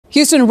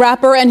Houston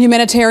rapper and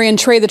humanitarian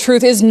Trae Tha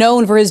Truth is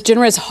known for his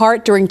generous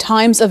heart during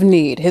times of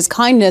need. His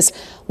kindness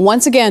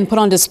once again put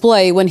on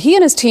display when he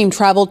and his team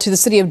traveled to the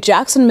city of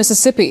Jackson,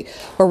 Mississippi,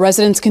 where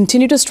residents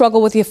continue to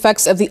struggle with the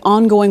effects of the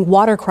ongoing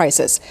water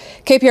crisis.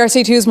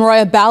 KPRC 2's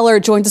Mariah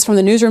Ballard joins us from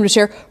the newsroom to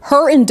share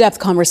her in-depth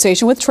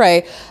conversation with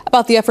Trae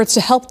about the efforts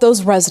to help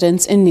those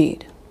residents in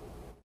need.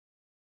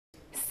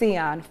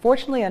 Sion.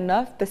 Fortunately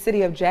enough, the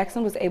city of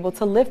Jackson was able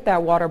to lift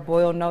that water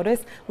boil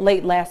notice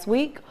late last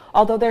week,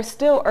 although they're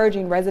still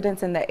urging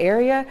residents in the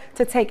area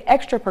to take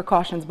extra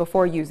precautions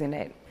before using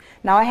it.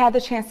 Now, I had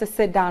the chance to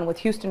sit down with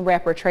Houston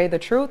rapper Trae Tha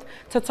Truth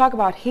to talk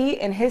about he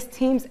and his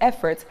team's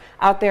efforts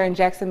out there in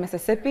Jackson,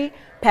 Mississippi,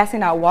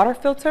 passing out water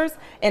filters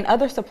and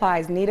other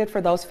supplies needed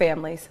for those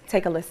families.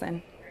 Take a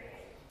listen.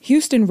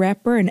 Houston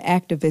rapper and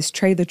activist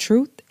Trae Tha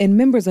Truth and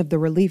members of the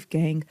Relief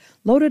Gang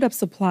loaded up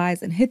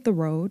supplies and hit the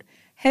road,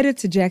 headed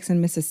to Jackson,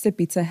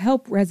 Mississippi to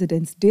help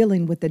residents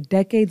dealing with the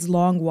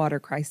decades-long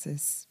water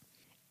crisis.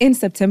 In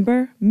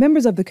September,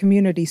 members of the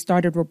community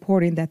started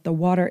reporting that the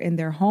water in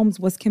their homes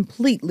was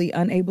completely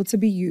unable to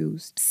be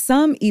used.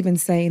 Some even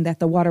saying that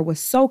the water was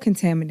so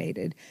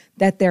contaminated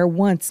that their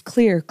once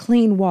clear,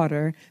 clean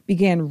water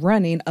began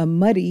running a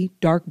muddy,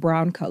 dark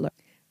brown color.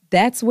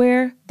 That's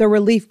where the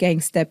Relief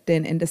Gang stepped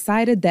in and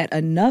decided that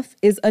enough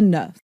is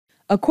enough.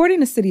 According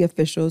to city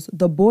officials,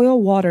 the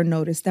boil water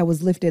notice that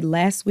was lifted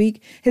last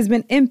week has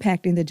been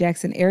impacting the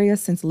Jackson area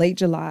since late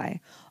July,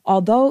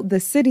 although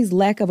the city's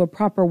lack of a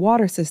proper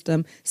water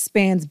system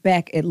spans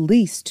back at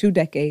least 2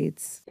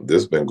 decades.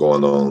 This has been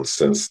going on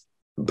since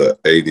the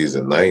 80s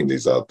and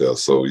 90s out there.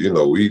 So,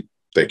 we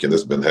thinking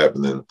it's been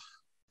happening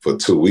for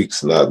 2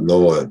 weeks, not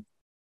knowing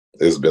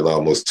it's been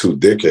almost 2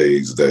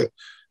 decades that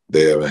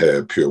they haven't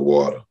had pure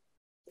water.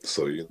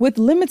 With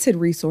limited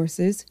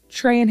resources,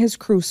 Trae and his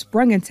crew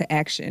sprung into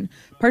action,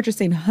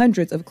 purchasing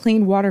hundreds of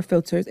clean water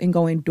filters and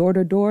going door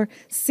to door,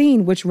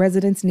 seeing which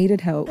residents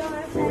needed help. So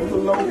I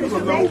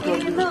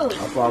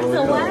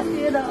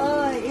see the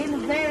in the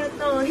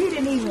bathroom, he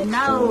didn't even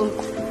know.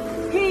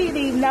 He didn't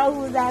even know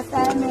who was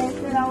outside, man.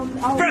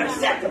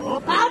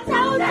 I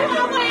told him.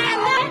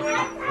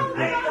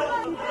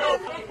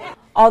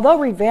 Although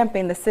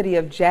revamping the city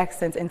of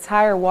Jackson's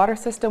entire water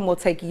system will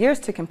take years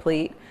to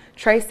complete,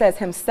 Trae says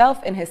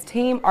himself and his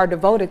team are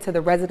devoted to the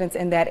residents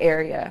in that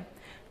area.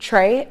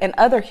 Trae and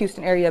other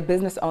Houston area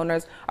business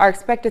owners are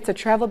expected to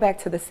travel back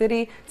to the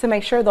city to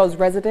make sure those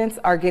residents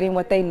are getting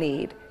what they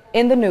need.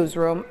 In the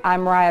newsroom,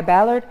 I'm Mariah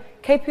Ballard,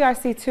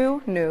 KPRC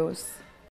 2 News.